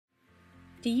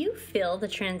Do you feel the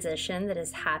transition that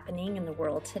is happening in the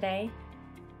world today?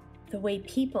 The way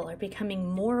people are becoming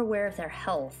more aware of their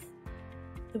health,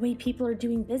 the way people are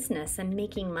doing business and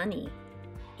making money,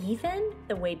 even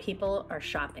the way people are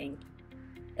shopping.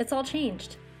 It's all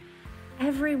changed.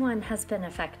 Everyone has been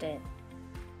affected.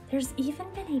 There's even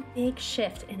been a big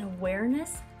shift in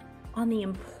awareness on the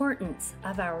importance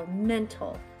of our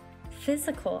mental,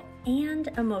 physical, and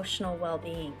emotional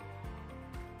well-being.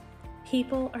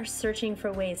 People are searching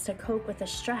for ways to cope with the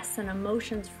stress and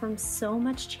emotions from so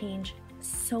much change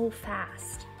so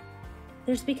fast.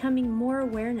 There's becoming more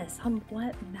awareness on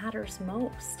what matters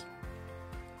most.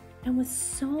 And with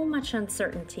so much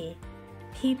uncertainty,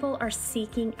 people are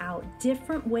seeking out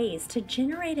different ways to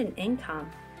generate an income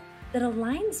that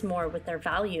aligns more with their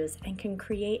values and can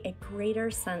create a greater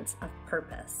sense of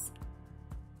purpose.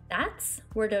 That's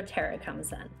where doTERRA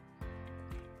comes in.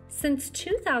 Since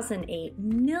 2008,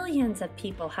 millions of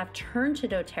people have turned to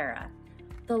doTERRA,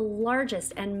 the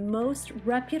largest and most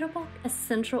reputable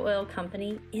essential oil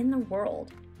company in the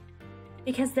world,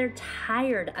 because they're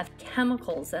tired of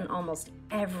chemicals in almost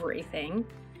everything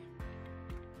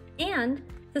and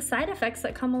the side effects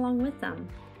that come along with them.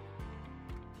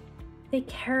 They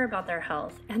care about their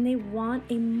health and they want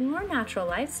a more natural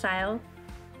lifestyle,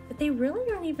 but they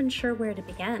really aren't even sure where to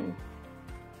begin.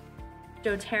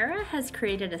 doTERRA has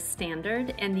created a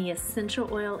standard in the essential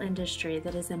oil industry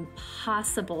that is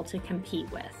impossible to compete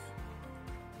with.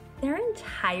 Their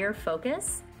entire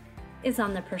focus is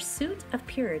on the pursuit of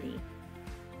purity,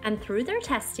 and through their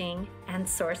testing and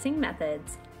sourcing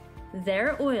methods,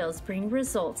 their oils bring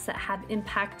results that have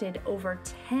impacted over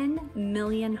 10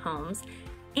 million homes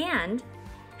and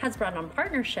has brought on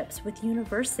partnerships with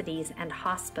universities and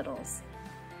hospitals.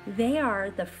 They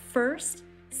are the first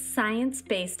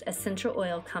science-based essential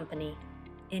oil company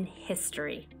in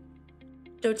history.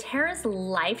 doTERRA's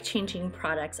life-changing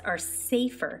products are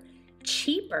safer,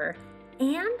 cheaper,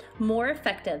 and more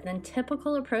effective than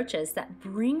typical approaches that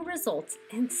bring results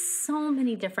in so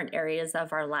many different areas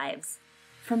of our lives,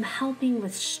 from helping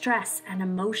with stress and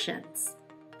emotions,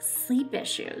 sleep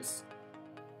issues,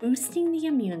 boosting the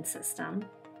immune system,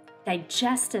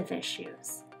 digestive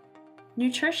issues,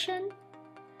 nutrition,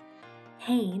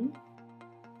 pain,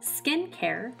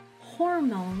 skincare,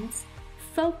 hormones,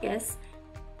 focus,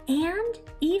 and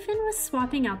even with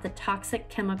swapping out the toxic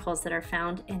chemicals that are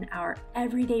found in our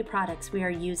everyday products we are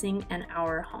using in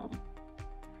our home.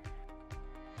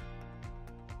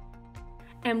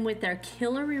 And with their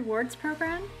killer rewards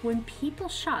program, when people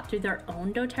shop through their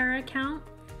own doTERRA account,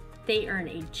 they earn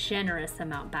a generous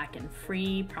amount back in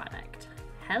free product.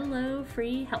 Hello,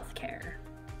 free healthcare.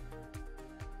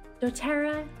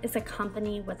 doTERRA is a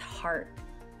company with heart.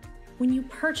 When you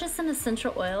purchase an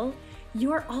essential oil,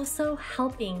 you're also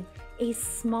helping a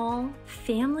small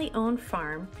family-owned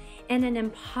farm in an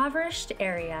impoverished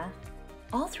area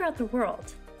all throughout the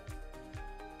world.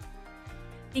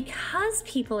 Because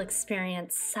people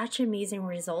experience such amazing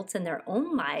results in their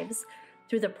own lives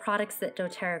through the products that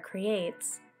doTERRA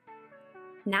creates,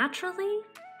 naturally,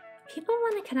 people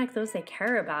want to connect those they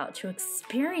care about to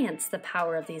experience the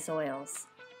power of these oils.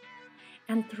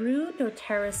 And through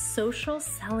doTERRA's social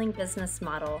selling business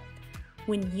model,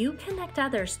 when you connect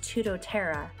others to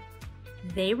doTERRA,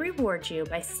 they reward you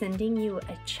by sending you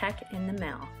a check in the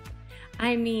mail.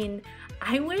 I mean,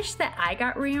 I wish that I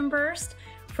got reimbursed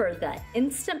for the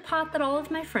Instant Pot that all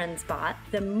of my friends bought,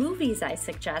 the movies I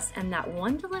suggest, and that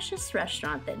one delicious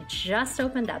restaurant that just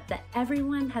opened up that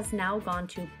everyone has now gone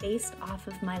to based off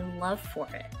of my love for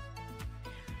it.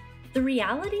 The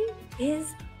reality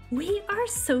is we are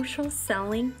social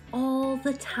selling all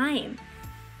the time,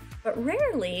 but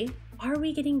rarely are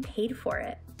we getting paid for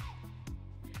it.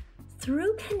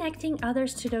 Through connecting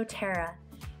others to doTERRA,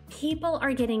 people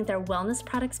are getting their wellness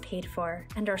products paid for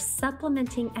and are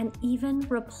supplementing and even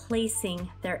replacing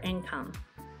their income.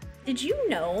 Did you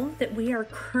know that we are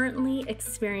currently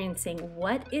experiencing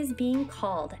what is being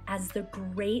called as the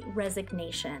Great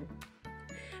Resignation?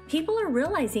 People are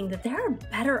realizing that there are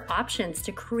better options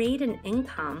to create an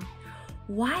income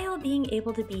while being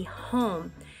able to be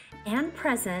home and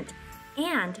present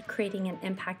and creating an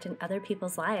impact in other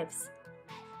people's lives.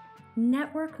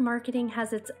 Network marketing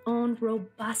has its own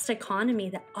robust economy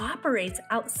that operates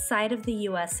outside of the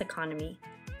US economy.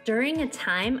 During a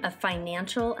time of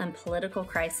financial and political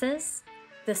crisis,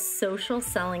 the social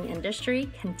selling industry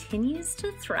continues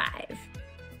to thrive.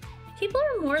 People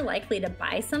are more likely to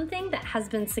buy something that has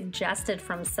been suggested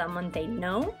from someone they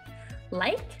know,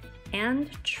 like,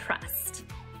 and trust.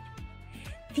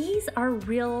 These are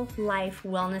real-life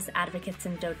wellness advocates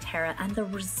in doTERRA and the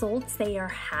results they are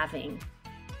having.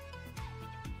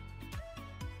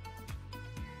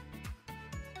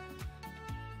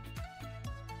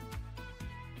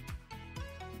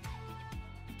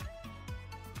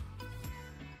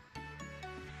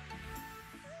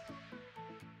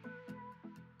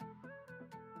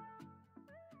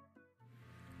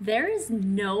 There is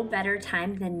no better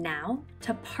time than now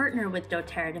to partner with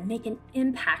doTERRA to make an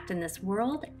impact in this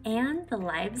world and the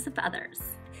lives of others.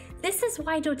 This is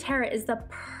why doTERRA is the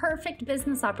perfect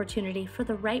business opportunity for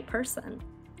the right person.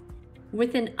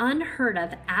 With an unheard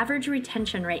of average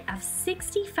retention rate of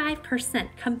 65%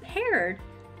 compared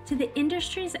to the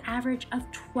industry's average of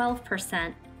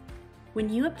 12%,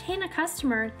 when you obtain a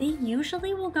customer, they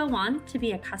usually will go on to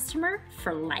be a customer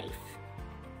for life.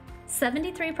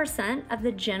 73% of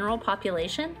the general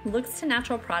population looks to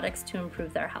natural products to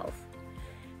improve their health.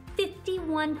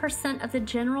 51% of the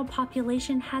general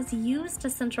population has used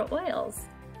essential oils.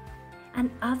 And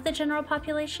of the general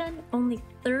population, only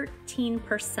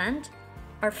 13%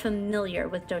 are familiar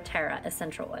with doTERRA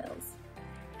essential oils.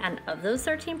 And of those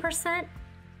 13%,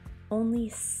 only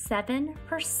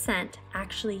 7%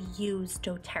 actually use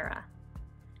doTERRA.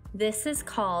 This is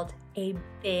called a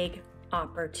big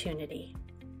opportunity.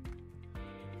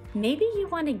 Maybe you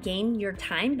want to gain your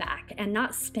time back and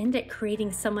not spend it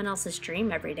creating someone else's dream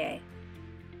every day.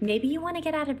 Maybe you want to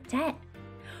get out of debt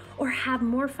or have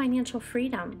more financial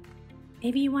freedom.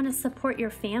 Maybe you want to support your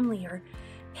family or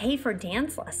pay for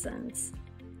dance lessons.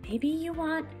 Maybe you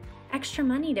want extra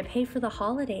money to pay for the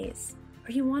holidays,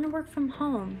 or you want to work from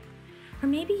home, or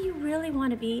maybe you really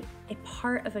want to be a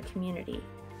part of a community.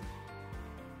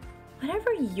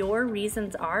 Whatever your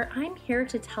reasons are, I'm here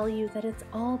to tell you that it's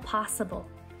all possible.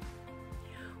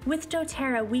 With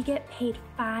doTERRA, we get paid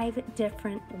 5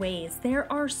 different ways.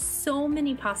 There are so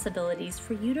many possibilities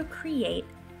for you to create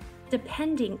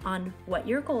depending on what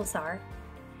your goals are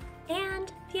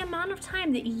and the amount of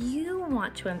time that you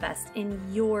want to invest in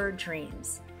your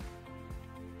dreams.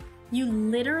 You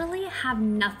literally have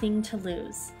nothing to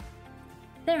lose.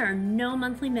 There are no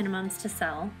monthly minimums to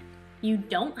sell. You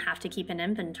don't have to keep an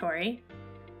inventory.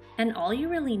 And all you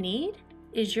really need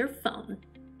is your phone.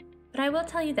 But I will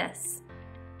tell you this.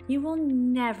 You will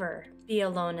never be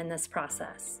alone in this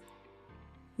process.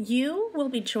 You will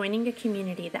be joining a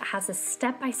community that has a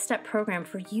step-by-step program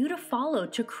for you to follow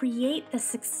to create the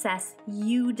success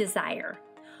you desire.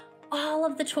 All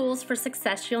of the tools for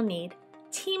success you'll need,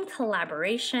 team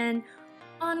collaboration,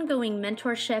 ongoing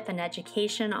mentorship and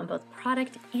education on both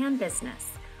product and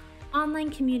business, online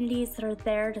communities that are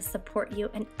there to support you,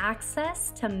 and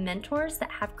access to mentors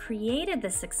that have created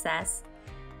the success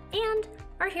and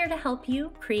are here to help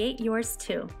you create yours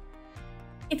too.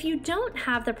 If you don't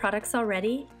have the products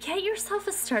already, get yourself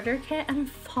a starter kit and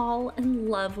fall in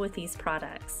love with these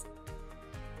products.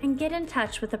 And get in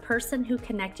touch with the person who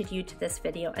connected you to this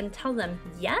video and tell them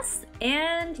yes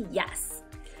and yes.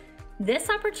 This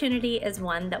opportunity is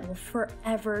one that will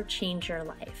forever change your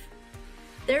life.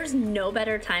 There's no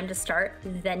better time to start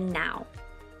than now.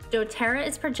 doTERRA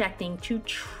is projecting to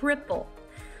triple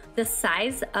the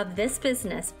size of this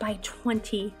business by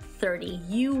 2030.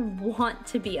 You want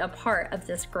to be a part of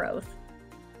this growth.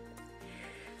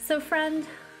 So friend,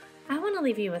 I want to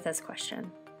leave you with this question.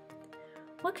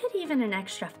 What could even an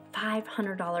extra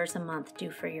 $500 a month do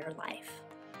for your life?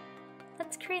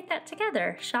 Let's create that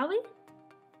together, shall we?